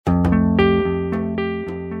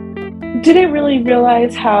didn't really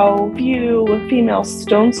realize how few female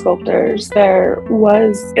stone sculptors there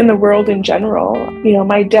was in the world in general.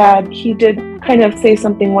 My dad, he did kind of say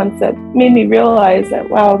something once that made me realize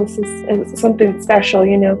that, wow, this is something special,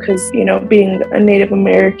 because, being a Native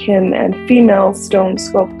American and female stone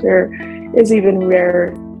sculptor is even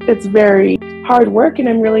rare. It's very hard work, and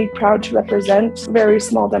I'm really proud to represent a very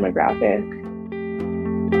small demographic.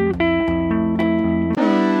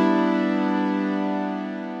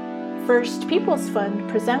 First Peoples Fund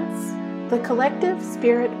presents the Collective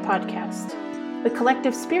Spirit Podcast. The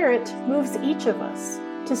collective spirit moves each of us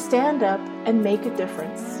to stand up and make a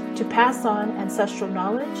difference, to pass on ancestral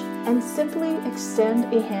knowledge, and simply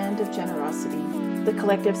extend a hand of generosity. The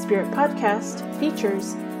Collective Spirit Podcast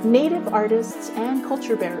features Native artists and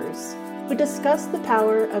culture bearers who discuss the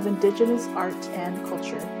power of Indigenous art and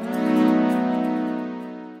culture.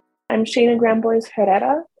 I'm Shayna Grandbois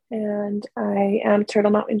Herrera, and I am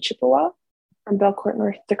Turtle Mountain, Chippewa from Belcourt,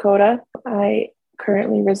 North Dakota. I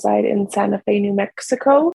currently reside in Santa Fe, New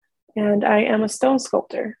Mexico, and I am a stone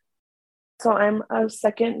sculptor. So I'm a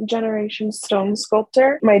second generation stone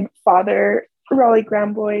sculptor. My father, Raleigh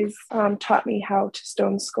Grandbois, taught me how to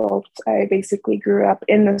stone sculpt. I basically grew up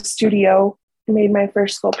in the studio. I made my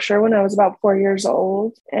first sculpture when I was about 4 years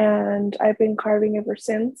old, and I've been carving ever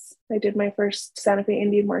since. I did my first Santa Fe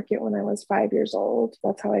Indian market when I was 5 years old.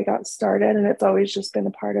 That's how I got started, and it's always just been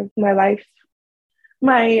a part of my life.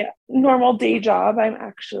 My normal day job, I'm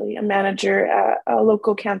actually a manager at a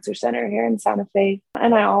local cancer center here in Santa Fe.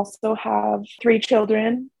 And I also have 3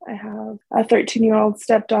 children. I have a 13-year-old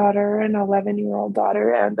stepdaughter, an 11-year-old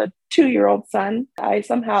daughter, and a 2-year-old son. I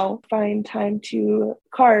somehow find time to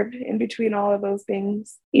carve in between all of those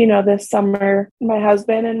things. This summer, my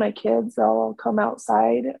husband and my kids, they'll come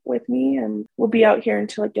outside with me, and we'll be out here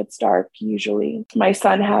until it gets dark, usually. My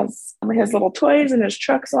son has his little toys and his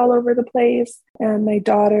trucks all over the place. And my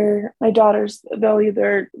daughters, they'll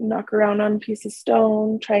either knock around on a piece of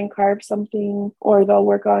stone, try and carve something, or they'll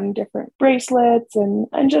work on different bracelets and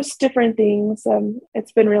just different things.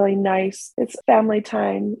 It's been really nice. It's family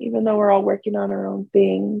time, even though we're all working on our own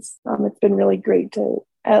things. It's been really great to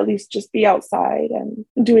at least just be outside and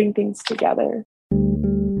doing things together.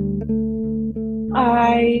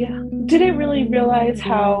 I didn't really realize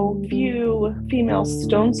how few female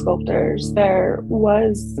stone sculptors there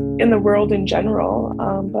was in the world in general.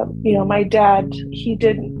 But my dad, he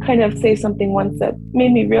did kind of say something once that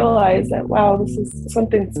made me realize that, wow, this is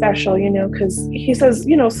something special, because he says,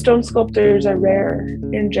 stone sculptors are rare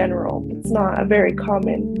in general. It's not a very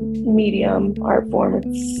common medium art form.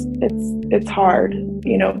 It's hard,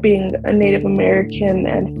 being a Native American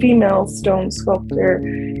and female stone sculptor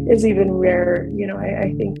is even rare.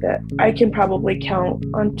 I think that I can probably count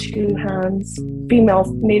on 2 hands female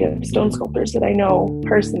Native stone sculptors that I know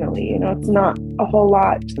personally. It's not a whole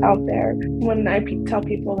lot out there. When I tell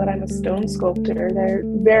people that I'm a stone sculptor, they're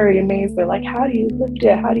very amazed. They're like, how do you lift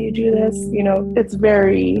it? How do you do this? It's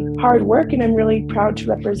very hard work, and I'm really proud to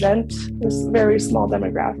represent this very small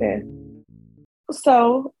demographic.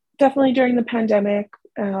 So definitely during the pandemic,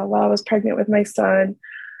 while I was pregnant with my son,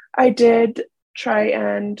 I did try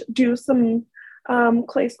and do some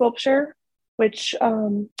clay sculpture, which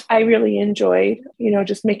I really enjoyed,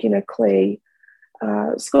 just making a clay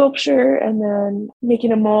sculpture and then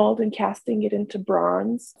making a mold and casting it into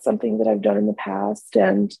bronze, something that I've done in the past.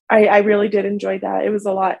 And I really did enjoy that. It was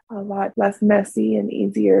a lot less messy and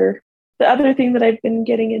easier. The other thing that I've been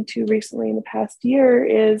getting into recently in the past year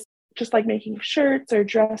is just like making shirts or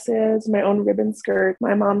dresses, my own ribbon skirt.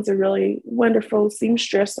 My mom's a really wonderful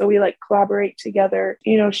seamstress, so we collaborate together.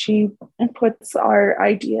 She puts our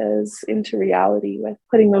ideas into reality with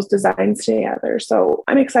putting those designs together. So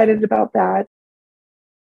I'm excited about that.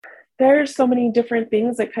 There's so many different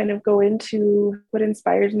things that kind of go into what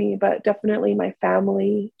inspires me, but definitely my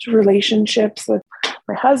family, relationships with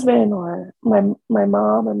my husband or my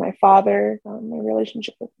mom or my father, my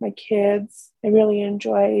relationship with my kids. I really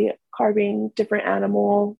enjoy carving different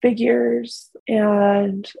animal figures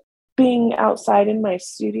and being outside in my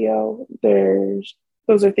studio.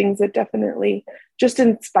 Those are things that definitely just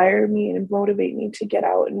inspire me and motivate me to get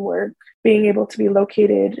out and work. Being able to be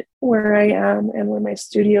located where I am and where my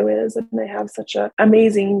studio is, and I have such an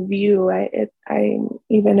amazing view. I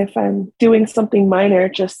even if I'm doing something minor,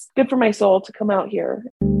 just good for my soul to come out here.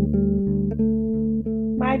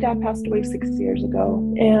 My dad passed away 6 years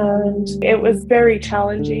ago, and it was very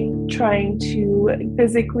challenging trying to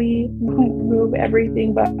physically move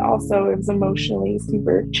everything, but also it was emotionally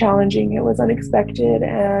super challenging. It was unexpected,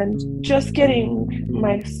 and just getting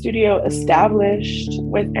my studio established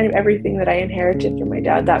with everything that I inherited from my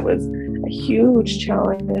dad, that was a huge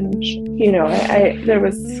challenge. There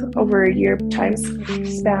was over a year time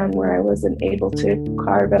span where I wasn't able to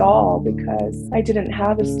carve at all because I didn't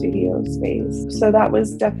have a studio space. So that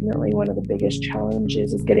was definitely one of the biggest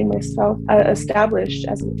challenges, is getting myself established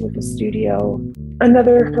with a studio.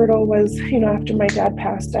 Another hurdle was, after my dad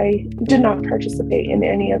passed, I did not participate in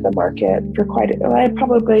any of the market for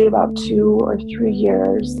probably about 2 or 3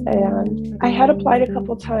 years. And I had applied a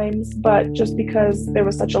couple times, but just because there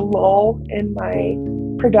was such a lull in my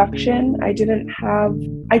production, I didn't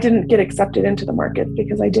get accepted into the market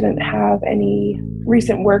because I didn't have any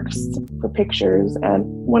recent works for pictures. And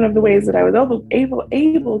one of the ways that I was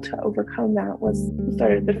able to overcome that was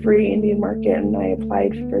started the free Indian market, and I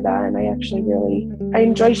applied for that. And I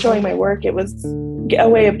enjoyed showing my work. It was a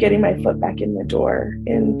way of getting my foot back in the door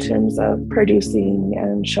in terms of producing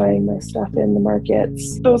and showing my stuff in the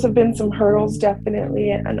markets. Those have been some hurdles,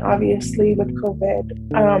 definitely. And obviously with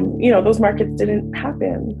COVID, those markets didn't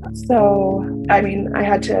happen. So, I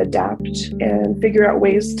had to adapt and figure out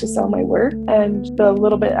ways to sell my work. And the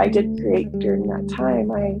little bit I did create during that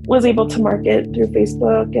time, I was able to market through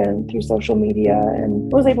Facebook and through social media,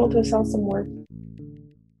 and was able to sell some work.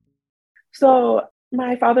 So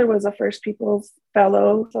my father was a First Peoples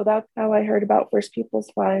Fellow, so that's how I heard about First Peoples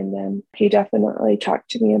Fund, and he definitely talked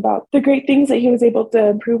to me about the great things that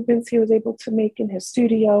improvements he was able to make in his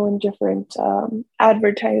studio, and different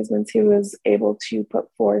advertisements he was able to put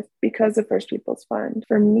forth because of First Peoples Fund.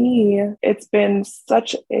 For me, it's been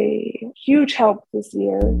such a huge help this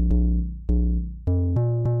year.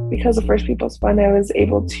 Because of First Peoples Fund, I was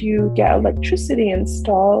able to get electricity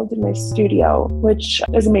installed in my studio, which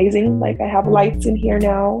is amazing. Like, I have lights in here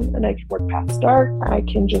now, and I can work past dark. I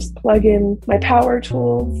can just plug in my power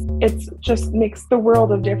tools. It just makes the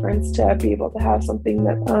world of difference to be able to have something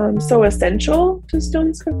that's so essential to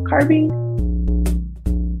stone carving.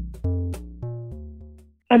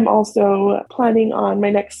 I'm also planning on, my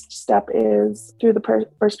next step is through the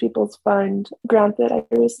First Peoples Fund grant that I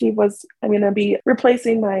received I'm going to be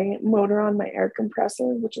replacing my motor on my air compressor,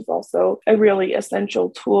 which is also a really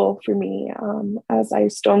essential tool for me as I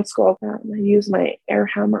stone sculpt. I use my air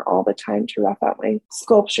hammer all the time to rough out my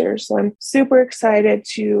sculptures. So I'm super excited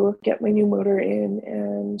to get my new motor in,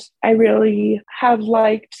 and I really have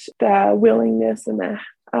liked the willingness and the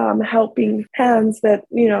helping hands that,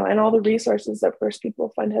 and all the resources that First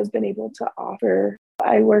People Fund has been able to offer.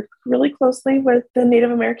 I work really closely with the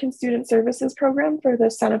Native American Student Services Program for the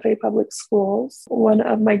Santa Fe Public Schools. One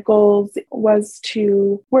of my goals was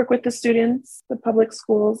to work with the students, the public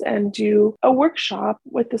schools, and do a workshop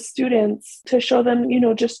with the students to show them,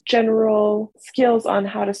 just general skills on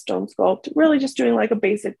how to stone sculpt, really just doing like a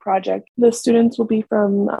basic project. The students will be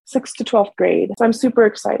from 6th to 12th grade. So I'm super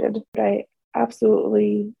excited. I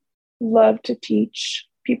absolutely love to teach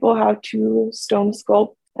people how to stone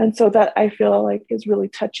sculpt. And so that I feel like is really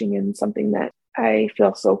touching, and something that I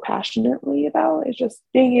feel so passionately about, is just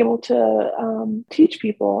being able to teach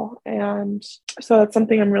people. And so that's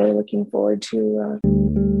something I'm really looking forward to.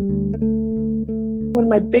 One of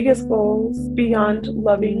my biggest goals beyond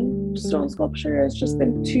loving stone sculpture has just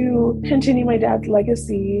been to continue my dad's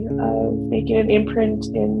legacy of making an imprint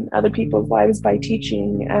in other people's lives by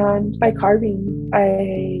teaching and by carving.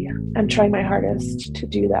 I am trying my hardest to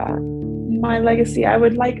do that. My legacy, I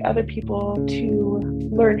would like other people to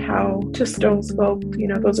learn how to stone sculpt.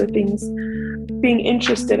 Those are things, being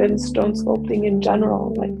interested in stone sculpting in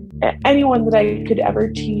general. Like, anyone that I could ever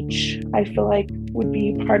teach, I feel like would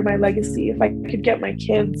be part of my legacy. If I could get my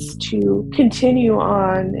kids to continue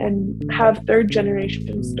on and have third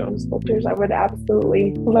generation stone sculptors, I would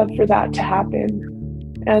absolutely love for that to happen.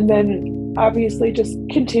 And then obviously just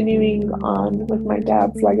continuing on with my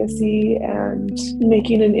dad's legacy and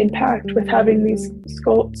making an impact with having these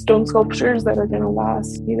stone sculptures that are going to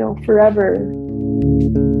last, forever.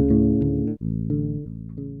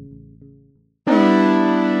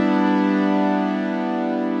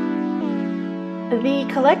 The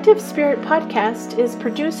Collective Spirit podcast is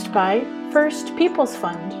produced by First Peoples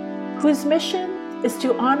Fund, whose mission is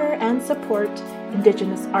to honor and support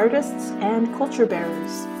Indigenous artists and culture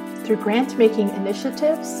bearers through grant-making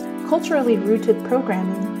initiatives, culturally rooted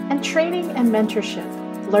programming, and training and mentorship.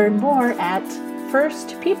 Learn more at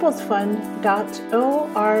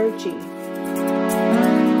firstpeoplesfund.org.